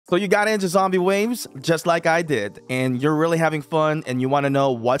So you got into zombie waves just like I did, and you're really having fun and you want to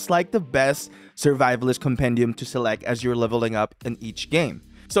know what's like the best survivalist compendium to select as you're leveling up in each game.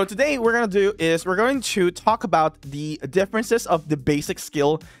 So today we're going to talk about the differences of the basic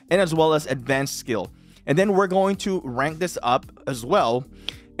skill and as well as advanced skill. And then we're going to rank this up as well.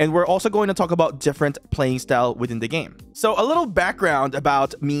 And we're also going to talk about different playing style within the game. So a little background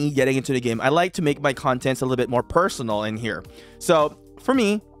about me getting into the game. I like to make my contents a little bit more personal in here. So for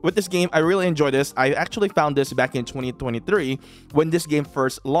me, with this game, I really enjoy this. I actually found this back in 2023 when this game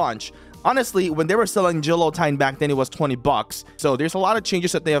first launched. Honestly, when they were selling Gelatine back then, it was 20 bucks. So there's a lot of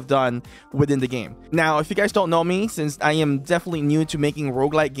changes that they have done within the game. Now, if you guys don't know me, since I am definitely new to making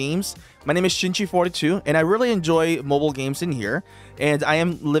roguelike games, my name is Shinchi42, and I really enjoy mobile games in here. And I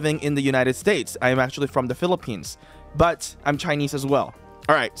am living in the United States. I am actually from the Philippines, but I'm Chinese as well.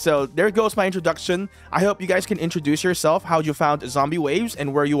 All right, so there goes my introduction. I hope you guys can introduce yourself, how you found zombie waves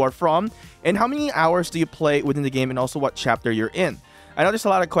and where you are from, and how many hours do you play within the game, and also what chapter you're in. I know there's a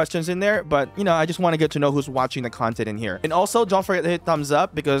lot of questions in there, but, you know, I just want to get to know who's watching the content in here. And also, don't forget to hit thumbs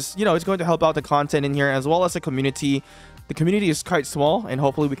up because, you know, it's going to help out the content in here as well as the community. The community is quite small, and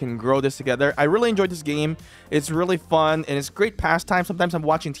hopefully we can grow this together. I really enjoyed this game. It's really fun, and it's great pastime. Sometimes I'm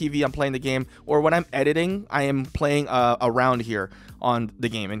watching TV, I'm playing the game, or when I'm editing, I am playing around here on the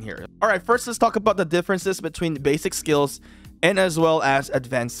game in here. All right, first let's talk about the differences between basic skills and as well as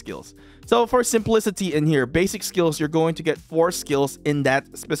advanced skills. So for simplicity in here, basic skills, you're going to get 4 skills in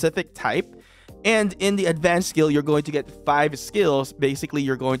that specific type. And in the advanced skill, you're going to get 5 skills. Basically,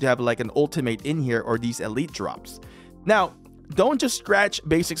 you're going to have like an ultimate in here or these elite drops. Now, don't just scratch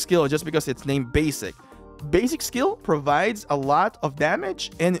basic skill just because it's named basic. Basic skill provides a lot of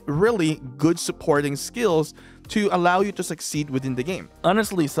damage and really good supporting skills to allow you to succeed within the game.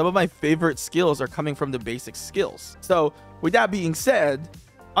 Honestly, some of my favorite skills are coming from the basic skills. So with that being said,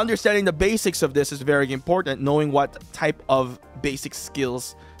 understanding the basics of this is very important, knowing what type of basic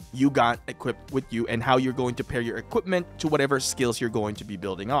skills you got equipped with you and how you're going to pair your equipment to whatever skills you're going to be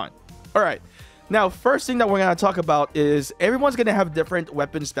building on. All right. Now, first thing that we're going to talk about is everyone's going to have different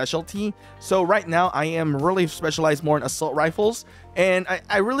weapon specialty. So right now, I am really specialized more in assault rifles, and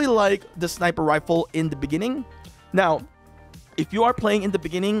I really like the sniper rifle in the beginning. Now, if you are playing in the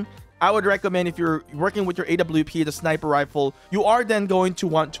beginning, I would recommend if you're working with your AWP, the sniper rifle, you are then going to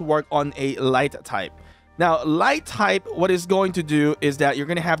want to work on a light type. Now, light type, what it's going to do is that you're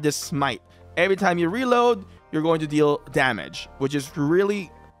going to have this smite. Every time you reload, you're going to deal damage, which is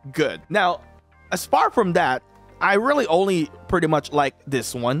really good. Now, as far from that, I really only pretty much like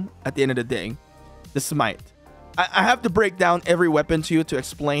this one at the end of the day, the smite. I have to break down every weapon to you to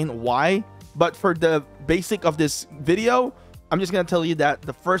explain why, but for the basic of this video, I'm just going to tell you that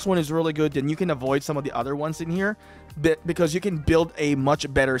the first one is really good, then you can avoid some of the other ones in here because you can build a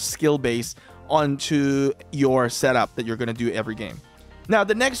much better skill base onto your setup that you're going to do every game. Now,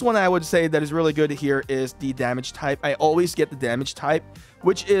 the next one I would say that is really good here is the damage type. I always get the damage type,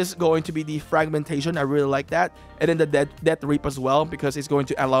 which is going to be the fragmentation. I really like that. And then the death reap as well, because it's going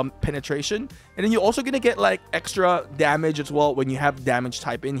to allow penetration. And then you're also going to get like extra damage as well when you have damage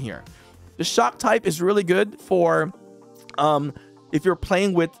type in here. The shock type is really good for if you're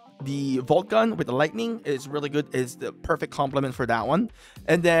playing with the Voltgun with the lightning. Is really good. It's the perfect complement for that one.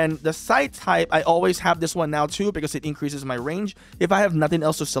 And then the sight type, I always have this one now too because it increases my range. If I have nothing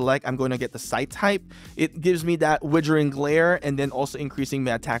else to select, I'm going to get the sight type. It gives me that withering glare and then also increasing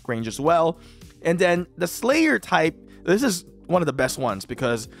my attack range as well. And then the slayer type, this is one of the best ones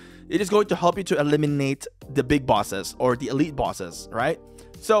because it is going to help you to eliminate the big bosses or the elite bosses, right?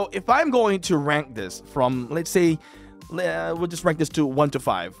 So if I'm going to rank this from, let's say, we'll just rank this to 1 to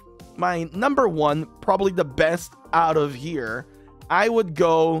 5. My number 1, probably the best out of here, I would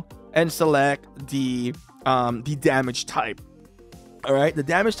go and select the damage type. All right, the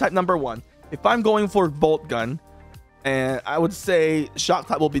damage type number 1. If I'm going for Voltgun, and I would say shock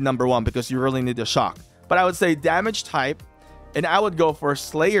type will be number 1 because you really need the shock. But I would say damage type, and I would go for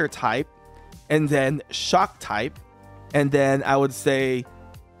Slayer type, and then shock type, and then I would say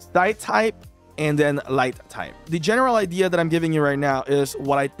sight type, and then light type. The general idea that I'm giving you right now is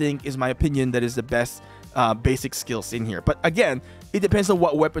what I think is my opinion that is the best basic skills in here. But again, it depends on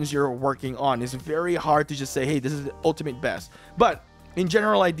what weapons you're working on. It's very hard to just say, hey, this is the ultimate best. But in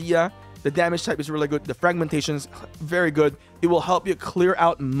general idea, the damage type is really good. The fragmentation is very good. It will help you clear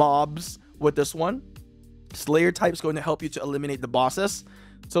out mobs with this one. Slayer type is going to help you to eliminate the bosses.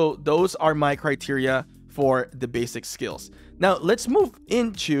 So those are my criteria for the basic skills. Now let's move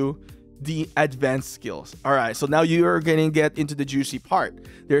into the advanced skills. All right, so now you're gonna get into the juicy part.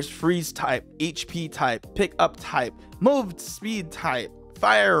 There's freeze type, HP type, pick up type, move speed type,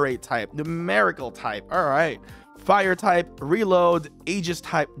 fire rate type, numerical type. All right, fire type, reload, aegis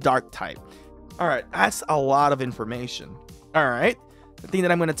type, dark type. All right, that's a lot of information. All right, the thing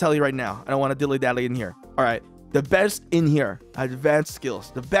that I'm going to tell you right now, I don't want to dilly-dally in here. All right, the best in here, advanced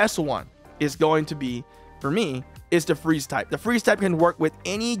skills, the best one is going to be, for me, is the freeze type. The freeze type can work with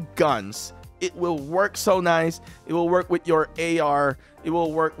any guns. It will work so nice. It will work with your AR. It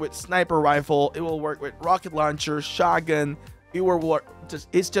will work with sniper rifle. It will work with rocket launcher, shotgun. It will work.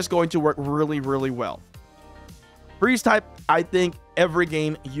 It's just going to work really, really well. Freeze type, I think every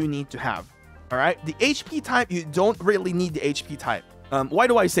game you need to have. All right. The HP type, you don't really need the HP type. Why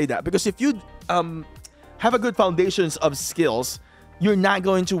do I say that? Because if you have a good foundations of skills, you're not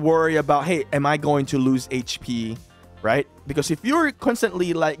going to worry about, hey, am I going to lose HP, right? Because if you're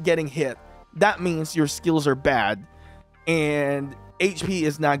constantly like getting hit, that means your skills are bad, and HP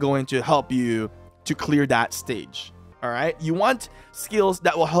is not going to help you to clear that stage. All right, you want skills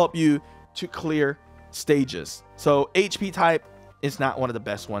that will help you to clear stages. So HP type is not one of the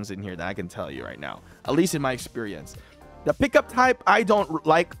best ones in here that I can tell you right now, at least in my experience. The pickup type, I don't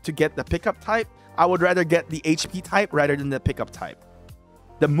like to get the pickup type. I would rather get the HP type rather than the pickup type.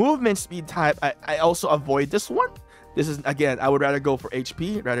 The movement speed type, I also avoid this one. This is, again, I would rather go for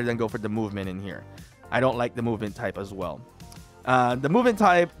HP rather than go for the movement in here. I don't like the movement type as well. The movement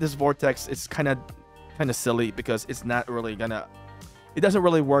type, this vortex, it's kind of silly because it's not really gonna, it doesn't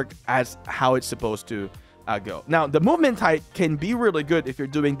really work as how it's supposed to go. Now, the movement type can be really good if you're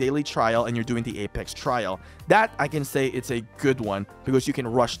doing daily trial and you're doing the Apex trial. That I can say it's a good one because you can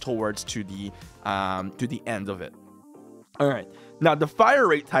rush towards to the end of it. All right. Now, the fire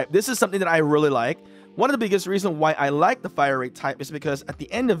rate type, this is something that I really like. One of the biggest reasons why I like the fire rate type is because at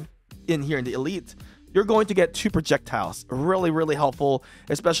the end of in here in the elite, you're going to get 2 projectiles. Really, really helpful,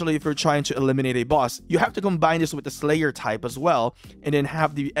 especially if you're trying to eliminate a boss. You have to combine this with the Slayer type as well, and then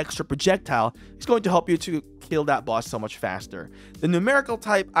have the extra projectile. It's going to help you to kill that boss so much faster. The numerical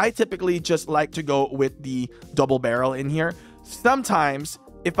type, I typically just like to go with the double barrel in here. Sometimes,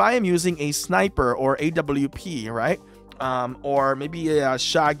 if I am using a sniper or AWP, right? Or maybe a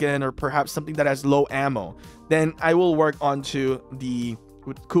shotgun or perhaps something that has low ammo, then I will work onto the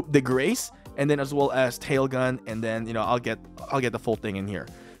coup de grace, and then as well as tail gun, and then, you know, I'll get the full thing in here.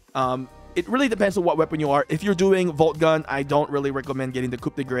 It really depends on what weapon you are. If you're doing Voltgun, I don't really recommend getting the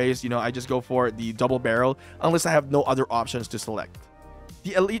coup de grace. You know, I just go for the double barrel unless I have no other options to select.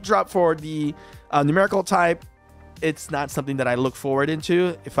 The elite drop for the numerical type, it's not something that I look forward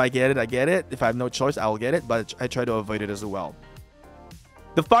into. If I get it, I get it. If I have no choice, I will get it, but I try to avoid it as well.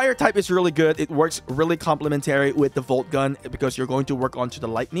 The fire type is really good. It works really complementary with the Voltgun because you're going to work onto the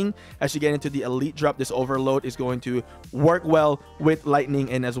lightning. As you get into the elite drop, this overload is going to work well with lightning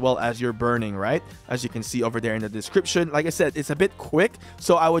and as well as your burning, right? As you can see over there in the description. Like I said, it's a bit quick,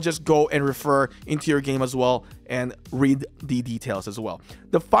 so I would just go and refer into your game as well and read the details as well.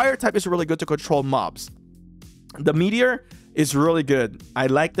 The fire type is really good to control mobs. The meteor is really good. I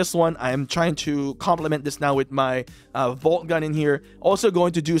like this one. I am trying to complement this now with my Voltgun in here. Also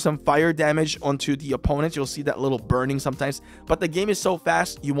going to do some fire damage onto the opponents. You'll see that little burning sometimes, but the game is so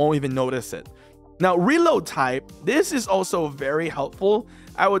fast you won't even notice it. Now, reload type, this is also very helpful.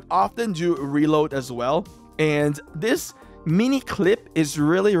 I would often do reload as well, and this mini clip is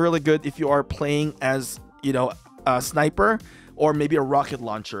really, really good if you are playing as, you know, a sniper or maybe a rocket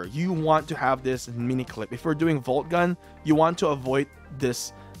launcher. You want to have this mini clip. If you're doing Voltgun, you want to avoid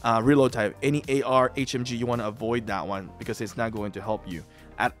this reload type. Any AR, HMG, you want to avoid that one because it's not going to help you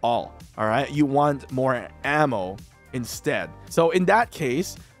at all. All right, you want more ammo instead. So in that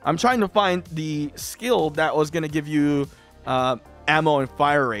case, I'm trying to find the skill that was going to give you ammo and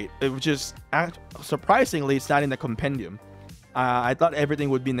fire rate, which is surprisingly, it's not in the compendium. I thought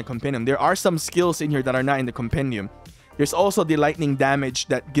everything would be in the compendium. There are some skills in here that are not in the compendium. There's also the lightning damage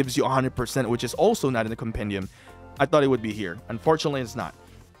that gives you 100%, which is also not in the compendium. I thought it would be here. Unfortunately, it's not.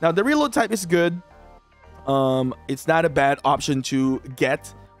 Now, the reload type is good. It's not a bad option to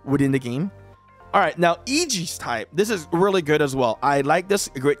get within the game. All right, now Aegis type. This is really good as well. I like this.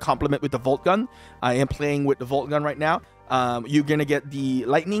 A great compliment with the Voltgun. I am playing with the Voltgun right now. You're gonna get the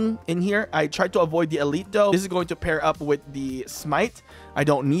lightning in here. I tried to avoid the elite though. This is going to pair up with the smite. I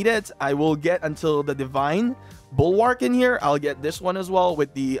don't need it. I will get until the divine bulwark in here. I'll get this one as well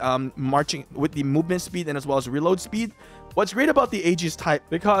with the marching, with the movement speed and as well as reload speed. What's great about the Aegis type,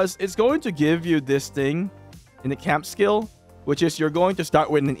 because it's going to give you this thing in the camp skill, which is you're going to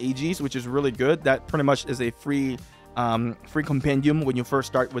start with an Aegis, which is really good. That pretty much is a free compendium when you first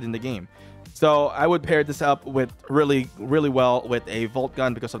start within the game. So I would pair this up with really well with a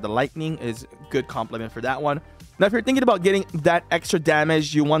Voltgun because of the lightning is good complement for that one. Now, if you're thinking about getting that extra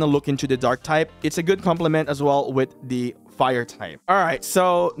damage, you want to look into the dark type. It's a good complement as well with the fire type. All right,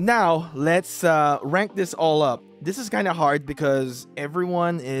 so now let's rank this all up. This is kind of hard because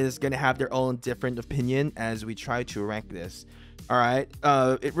everyone is going to have their own different opinion as we try to rank this. All right,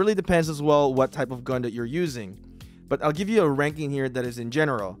 it really depends as well what type of gun that you're using. But I'll give you a ranking here that is in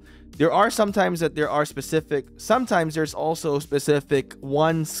general. There are sometimes that there are specific, sometimes there's also specific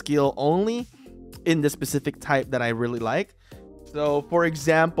one skill only in the specific type that I really like. So for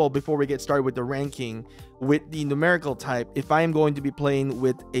example, before we get started with the ranking, with the numerical type, if I am going to be playing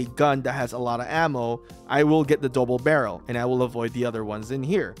with a gun that has a lot of ammo, I will get the double barrel and I will avoid the other ones in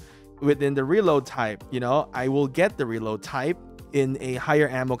here. Within the reload type, you know, I will get the reload type in a higher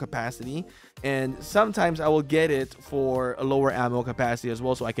ammo capacity, and sometimes I will get it for a lower ammo capacity as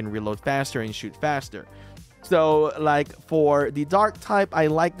well, so I can reload faster and shoot faster. So like for the dark type, I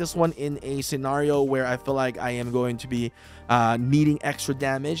like this one in a scenario where I feel like I am going to be needing extra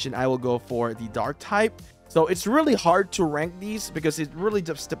damage, and I will go for the dark type. So it's really hard to rank these because it really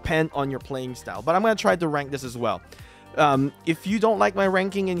just depends on your playing style, but I'm going to try to rank this as well. If you don't like my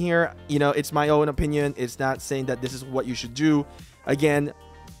ranking in here, you know, it's my own opinion. It's not saying that this is what you should do. Again,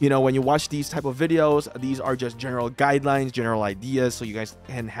 you know, when you watch these type of videos, these are just general guidelines, general ideas, so you guys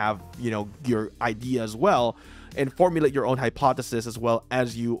can have, you know, your idea as well and formulate your own hypothesis as well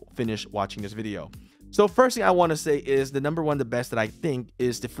as you finish watching this video. So first thing I want to say is the number one, the best that I think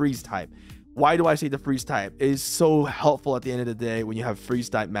is the freeze type. Why do I say the freeze type? It is so helpful at the end of the day. When you have freeze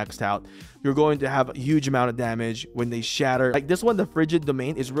type maxed out, you're going to have a huge amount of damage when they shatter. Like this one, the frigid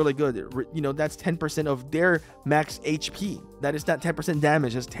domain is really good. You know, that's 10% of their max HP. That is not 10%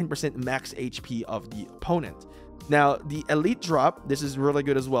 damage, it's 10% max HP of the opponent. Now the elite drop, this is really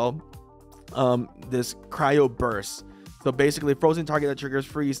good as well. This cryo burst. So basically, frozen target that triggers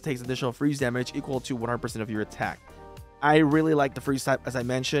freeze takes additional freeze damage equal to 100% of your attack. I really like the freeze type, as I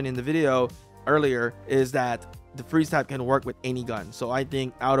mentioned in the video earlier, is that the freeze type can work with any gun. So I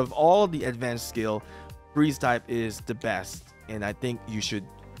think out of all the advanced skill, freeze type is the best, and I think you should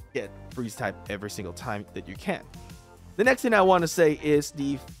get freeze type every single time that you can. The next thing I want to say is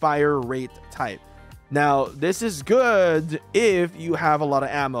the fire rate type. Now this is good if you have a lot of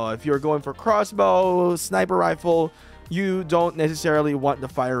ammo. If you're going for crossbow, sniper rifle, you don't necessarily want the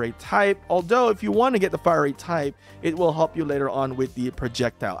fire rate type, although if you want to get the fire rate type, it will help you later on with the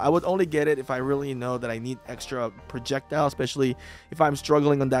projectile. I would only get it if I really know that I need extra projectile, especially if I'm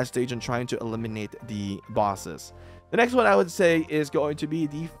struggling on that stage and trying to eliminate the bosses. The next one I would say is going to be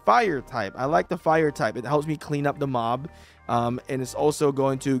the fire type. I like the fire type. It helps me clean up the mob, and it's also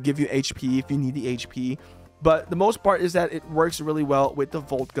going to give you HP if you need the HP. But the most part is that it works really well with the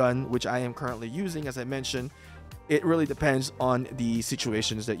Voltgun, which I am currently using, as I mentioned. It really depends on the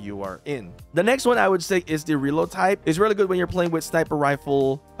situations that you are in. The next one I would say is the reload type. It's really good when you're playing with sniper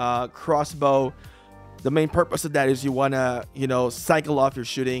rifle, crossbow. The main purpose of that is you want to, you know, cycle off your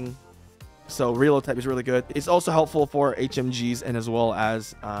shooting. So reload type is really good. It's also helpful for HMGs and as well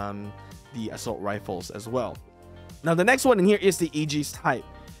as the assault rifles as well. Now the next one in here is the Aegis type.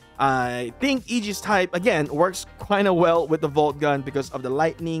 I think Aegis type, again, works kind of well with the Voltgun because of the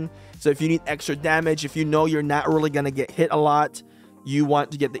lightning. So if you need extra damage, if you know you're not really going to get hit a lot, you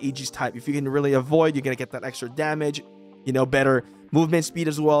want to get the Aegis type. If you can really avoid, you're going to get that extra damage, you know, better movement speed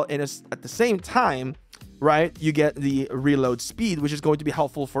as well. And at the same time, right, you get the reload speed, which is going to be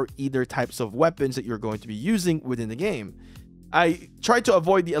helpful for either types of weapons that you're going to be using within the game. I try to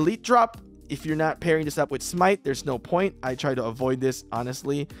avoid the elite drop. If you're not pairing this up with smite, there's no point. I try to avoid this,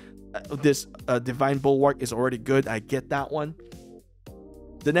 honestly. This divine bulwark is already good. I get that one.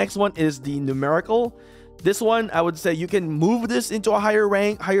 The next one is the numerical. This one, I would say you can move this into a higher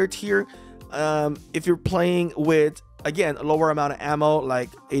rank, higher tier. If you're playing with, again, a lower amount of ammo like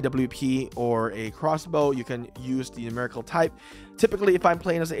AWP or a crossbow, you can use the numerical type. Typically, if I'm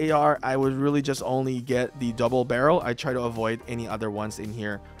playing as an AR, I would really just only get the double barrel. I try to avoid any other ones in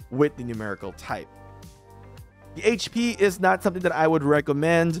here with the numerical type. The HP is not something that I would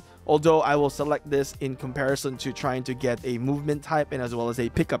recommend, although I will select this in comparison to trying to get a movement type and as well as a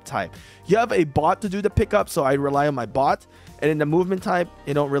pickup type. You have a bot to do the pickup, so I rely on my bot. And in the movement type,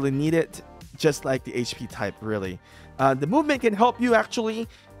 you don't really need it, just like the HP type, really. The movement can help you actually.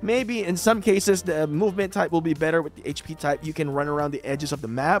 Maybe in some cases, the movement type will be better with the HP type. You can run around the edges of the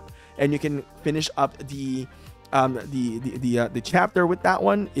map and you can finish up the chapter with that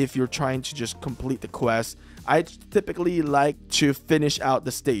one if you're trying to just complete the quest. I typically like to finish out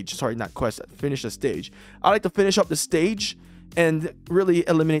the stage. Sorry, not quest, finish the stage. I like to finish up the stage and really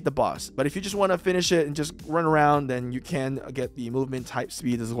eliminate the boss. But if you just want to finish it and just run around, then you can get the movement type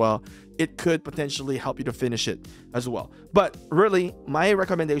speed as well. It could potentially help you to finish it as well. But really, my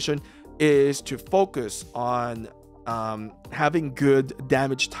recommendation is to focus on having good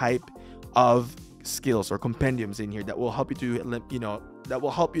damage type of skills or compendiums in here that will help you to, that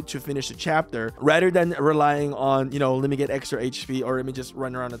will help you to finish the chapter, rather than relying on, let me get extra HP or let me just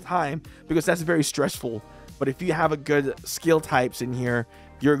run around the time, because that's very stressful. But if you have a good skill types in here,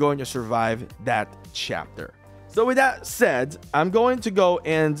 you're going to survive that chapter. So with that said, I'm going to go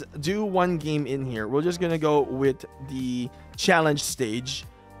and do one game in here. We're just going to go with the challenge stage.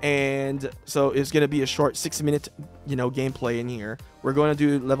 And so it's going to be a short 6-minute, gameplay in here. We're going to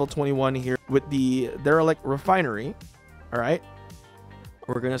do level 21 here with the derelict refinery. All right.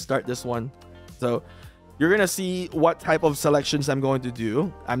 We're going to start this one. So you're going to see what type of selections I'm going to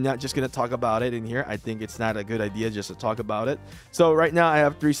do. I'm not just going to talk about it in here. I think it's not a good idea just to talk about it. So right now I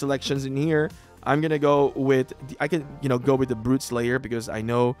have 3 selections in here. I'm going to go with, I can, go with the Brute Slayer because I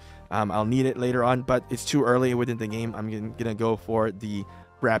know I'll need it later on, but it's too early within the game. I'm going to go for the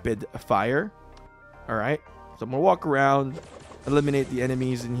rapid fire. All right. So I'm going to walk around, eliminate the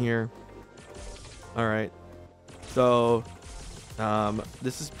enemies in here. All right. So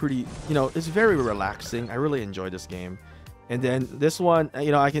this is pretty, it's very relaxing. I really enjoy this game. And then this one,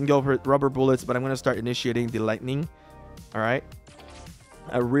 I can go for rubber bullets, but I'm going to start initiating the lightning. All right.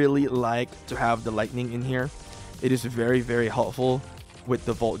 I really like to have the lightning in here. It is very, very helpful with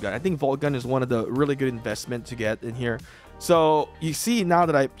the Voltgun. I think Voltgun is one of the really good investment to get in here. So you see now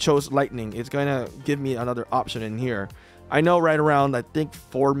that I chose lightning, it's going to give me another option in here. I know right around, I think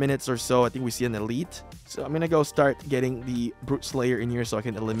 4 minutes or so, I think we see an elite. So I'm going to go start getting the Brute Slayer in here so I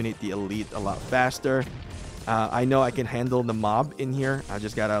can eliminate the elite a lot faster. I know I can handle the mob in here. I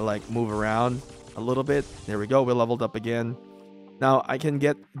just got to move around a little bit. There we go. We leveled up again. Now I can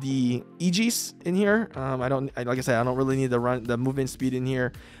get the Aegis in here. Like I said, I don't really need the movement speed in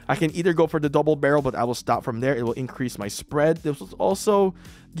here. I can either go for the double barrel, but I will stop from there. It will increase my spread.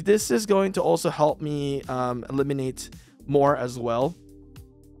 This is going to also help me eliminate more as well.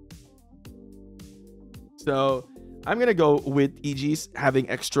 So I'm gonna go with Aegis having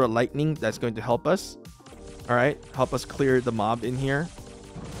extra lightning. That's going to help us. All right, help us clear the mob in here.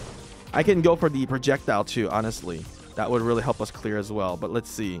 I can go for the projectile too, honestly. That would really help us clear as well. But let's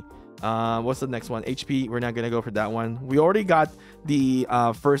see. What's the next one? HP. We're not going to go for that one. We already got the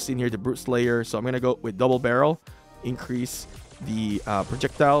first in here, the Brute Slayer. So I'm going to go with double barrel. Increase the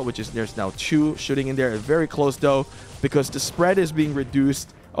projectile, which is there's now 2 shooting in there. Very close though, because the spread is being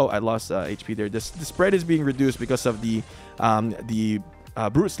reduced. Oh, I lost HP there. The spread is being reduced because of the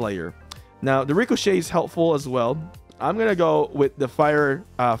Brute Slayer. Now, the ricochet is helpful as well. I'm going to go with the fire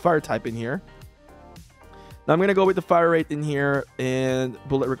type in here. Now I'm going to go with the fire rate in here and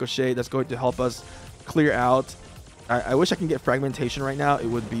bullet ricochet. That's going to help us clear out. I wish I can get fragmentation right now. It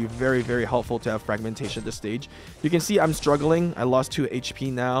would be very, very helpful to have fragmentation at this stage. You can see I'm struggling. I lost 2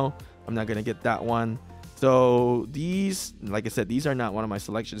 HP now. I'm not going to get that one. So these, like I said, these are not one of my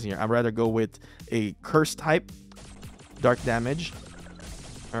selections here. I'd rather go with a curse type, dark damage.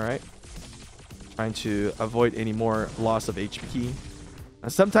 All right. Trying to avoid any more loss of HP.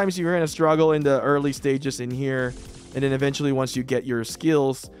 Sometimes you're going to struggle in the early stages in here, and then eventually once you get your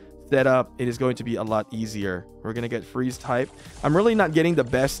skills set up, it is going to be a lot easier. We're going to get freeze type. I'm really not getting the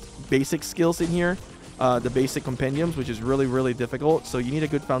best basic skills in here, the basic compendiums, which is really, really difficult. So you need a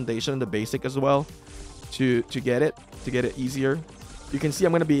good foundation in the basic as well to get it easier. You can see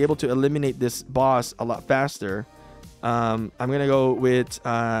I'm going to be able to eliminate this boss a lot faster. I'm going to go with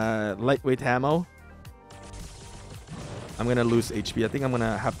lightweight ammo. I'm going to lose HP. I think I'm going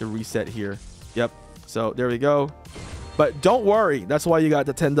to have to reset here. Yep. So there we go. But don't worry. That's why you got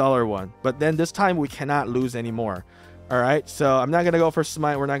the $10 one. But then this time we cannot lose anymore. All right. So I'm not going to go for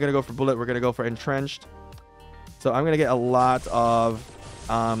smite. We're not going to go for bullet. We're going to go for entrenched. So I'm going to get a lot of...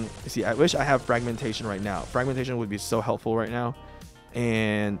 see, I wish I have fragmentation right now. Fragmentation would be so helpful right now.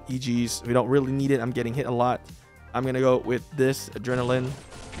 And EGs, we don't really need it. I'm getting hit a lot. I'm going to go with this adrenaline.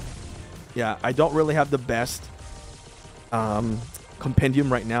 Yeah, I don't really have the best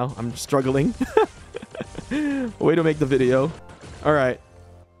compendium right now. I'm struggling. Way to make the video. All right.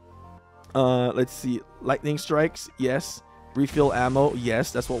 Let's see. Lightning strikes. Yes. Refill ammo.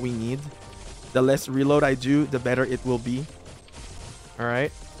 Yes, that's what we need. The less reload I do, the better it will be. All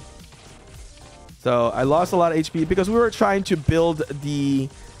right. So I lost a lot of HP because we were trying to build the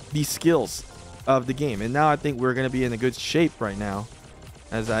skills of the game, and now I think we're gonna be in a good shape right now,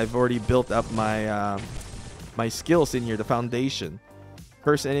 as I've already built up my my skills in here, the foundation.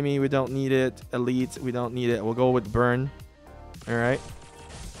 First enemy, we don't need it. Elite, we don't need it. We'll go with burn. All right.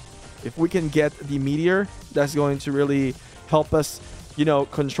 If we can get the meteor, that's going to really help us, you know,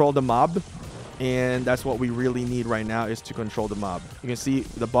 control the mob. And that's what we really need right now, is to control the mob. You can see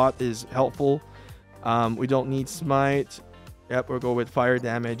the bot is helpful. We don't need smite. Yep, we'll go with fire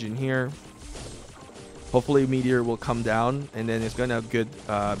damage in here. Hopefully meteor will come down, and then it's gonna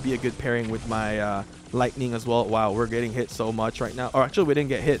be a good pairing with my lightning as well. Wow, we're getting hit so much right now. Or actually, we didn't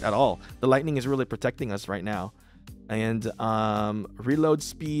get hit at all. The lightning is really protecting us right now. And reload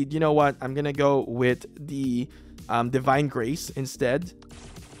speed, you know what? I'm gonna go with the divine grace instead,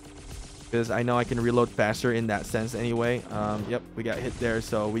 because I know I can reload faster in that sense anyway. Yep, we got hit there,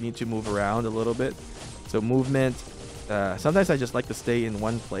 so we need to move around a little bit. So movement, sometimes I just like to stay in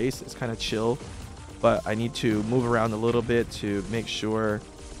one place. It's kind of chill, but I need to move around a little bit to make sure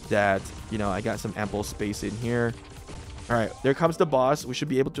that, you know, I got some ample space in here. All right, there comes the boss. We should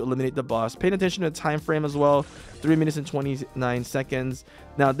be able to eliminate the boss. Paying attention to the time frame as well. 3 minutes and 29 seconds.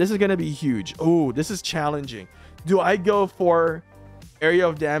 Now, this is going to be huge. Oh, this is challenging. Do I go for area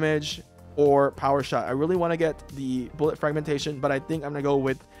of damage or power shot? I really want to get the bullet fragmentation, but I think I'm going to go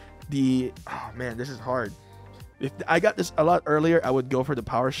with the... Oh, man, this is hard. If I got this a lot earlier, I would go for the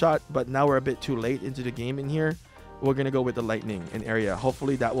power shot, but now we're a bit too late into the game in here. We're going to go with the lightning in area.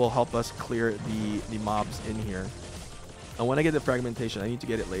 Hopefully, that will help us clear the mobs in here. I want to get the fragmentation. I need to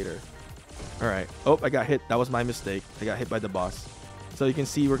get it later. All right. Oh, I got hit. That was my mistake. I got hit by the boss. So you can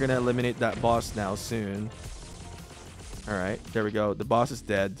see we're going to eliminate that boss now soon. All right. There we go. The boss is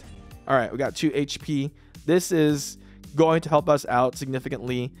dead. All right. We got 2 HP. This is going to help us out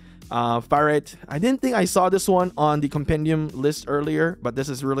significantly. Fire rate. I didn't think I saw this one on the compendium list earlier, but this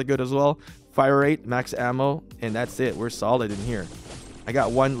is really good as well. Fire rate, max ammo, and that's it. We're solid in here. I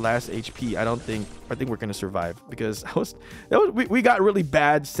got 1 last HP. I think we're gonna survive, because we got really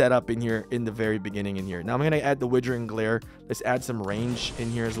bad setup in here in the very beginning in here. Now I'm gonna add the withering glare. Let's add some range in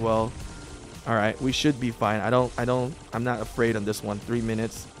here as well. All right, we should be fine. I'm not afraid on this one. 3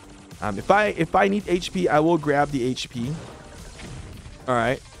 minutes. If I need HP, I will grab the HP. All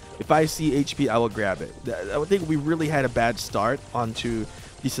right. If I see HP, I will grab it. I think we really had a bad start onto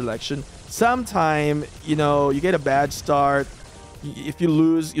the selection. Sometime, you know, you get a bad start. If you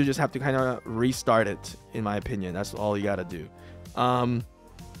lose, you just have to kind of restart it, in my opinion. That's all you got to do. I'm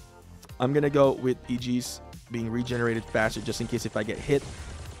going to go with EGs being regenerated faster, just in case if I get hit,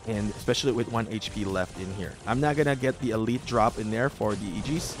 and especially with 1 HP left in here. I'm not going to get the elite drop in there for the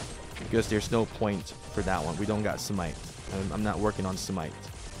EGs, because there's no point for that one. We don't got smite. I'm not working on smite.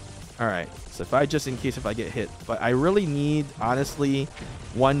 All right, so if I get hit, but I really need, honestly,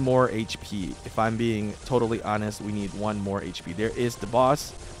 1 more HP. If I'm being totally honest, we need 1 more HP. There is the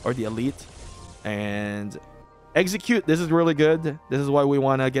boss or the elite, and execute. This is really good. This is why we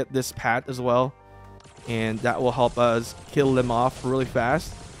want to get this pat as well, and that will help us kill them off really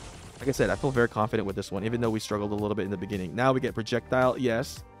fast. Like I said, I feel very confident with this one, even though we struggled a little bit in the beginning. Now we get projectile.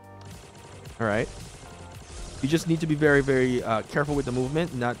 Yes. All right. You just need to be very, very careful with the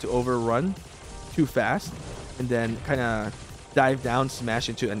movement, not to overrun too fast, and then kind of dive down, smash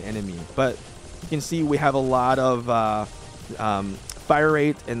into an enemy. But you can see we have a lot of fire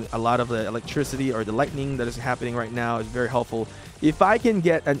rate, and a lot of the electricity or the lightning that is happening right now is very helpful. If I can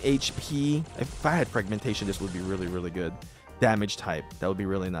get an HP, if I had fragmentation, this would be really, really good. Damage type, that would be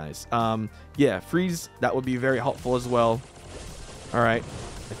really nice. Yeah, freeze, that would be very helpful as well. All right.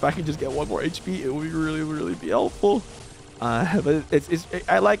 If I can just get 1 more HP, it would be really, really be helpful. But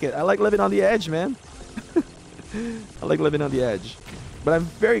I like it. I like living on the edge, man. I like living on the edge. But I'm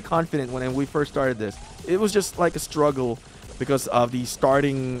very confident when we first started this. It was just like a struggle because of the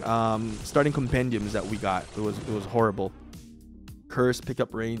starting compendiums that we got. It was horrible. Curse,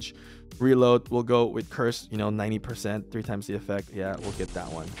 pickup range, reload. We'll go with curse, you know, 90%, 3 times the effect. Yeah, we'll get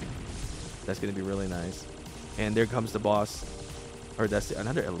that one. That's gonna be really nice. And there comes the boss. Or that's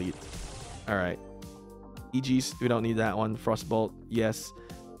another elite. All right. EGs, we don't need that one. Frostbolt, yes.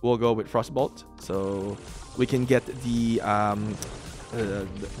 We'll go with Frostbolt, so we can get the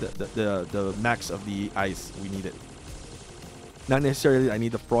max of the ice we need it. Not necessarily I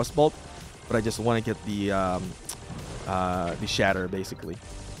need the Frostbolt, but I just want to get the shatter basically.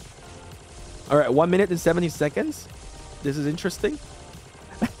 All right, 1 minute and 70 seconds. This is interesting.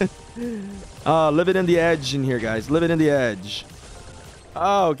 Living in the edge in here, guys. Living in the edge.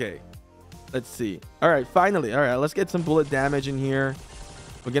 Oh, okay. Let's see. All right, finally. All right, let's get some bullet damage in here.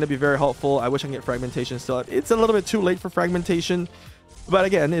 We're going to be very helpful. I wish I can get fragmentation still. It's a little bit too late for fragmentation, but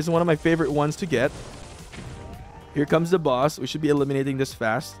again, it's one of my favorite ones to get. Here comes the boss. We should be eliminating this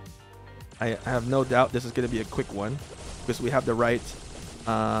fast. I have no doubt this is going to be a quick one because we have the right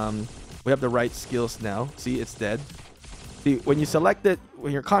skills now. See, it's dead. See, when you select it,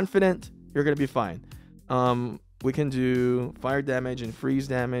 when you're confident, you're gonna be fine. We can do fire damage and freeze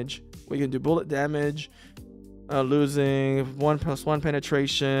damage. We can do bullet damage, losing 1+1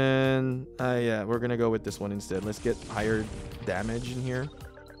 penetration. Yeah, we're gonna go with this one instead. Let's get higher damage in here.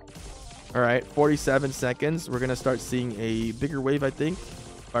 All right, 47 seconds. We're gonna start seeing a bigger wave, I think,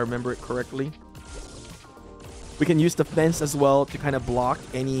 if I remember it correctly. We can use the fence as well to kind of block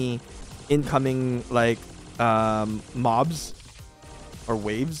any incoming like mobs or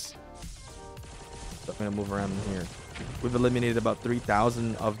waves. So I'm gonna move around in here. We've eliminated about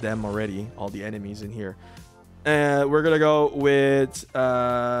 3,000 of them already, all the enemies in here. We're gonna go with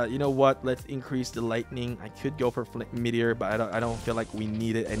you know what, let's increase the lightning. I could go for meteor, but I don't feel like we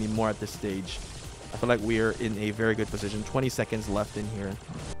need it anymore at this stage. I feel like we're in a very good position. 20 seconds left in here.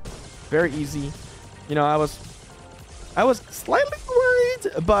 Very easy. You know, I was slightly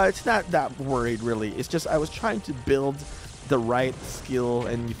worried, but not that worried really. It's just I was trying to build the right skill,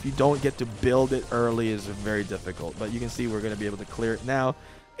 and if you don't get to build it early, is very difficult. But you can see we're going to be able to clear it now.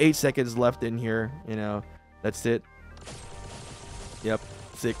 8 seconds left in here. You know, that's it. Yep.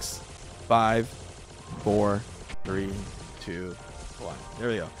 6, 5, 4, 3, 2, 1. There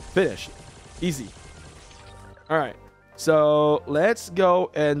we go. Finish. Easy. All right. So let's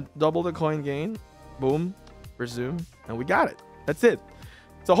go and double the coin gain. Boom. Resume. And we got it. That's it.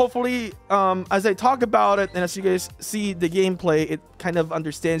 So hopefully, as I talk about it and as you guys see the gameplay, it kind of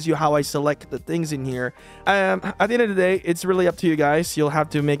understands you how I select the things in here. At the end of the day, it's really up to you guys. You'll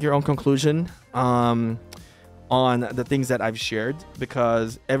have to make your own conclusion on the things that I've shared,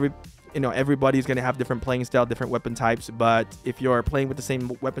 because everybody's going to have different playing style, different weapon types. But if you're playing with the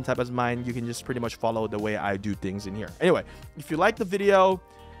same weapon type as mine, you can just pretty much follow the way I do things in here. Anyway, if you like the video,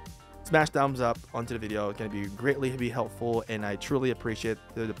 smash thumbs up onto the video. It's going to be greatly helpful, and I truly appreciate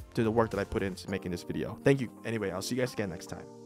the work that I put into making this video. Thank you. Anyway, I'll see you guys again next time.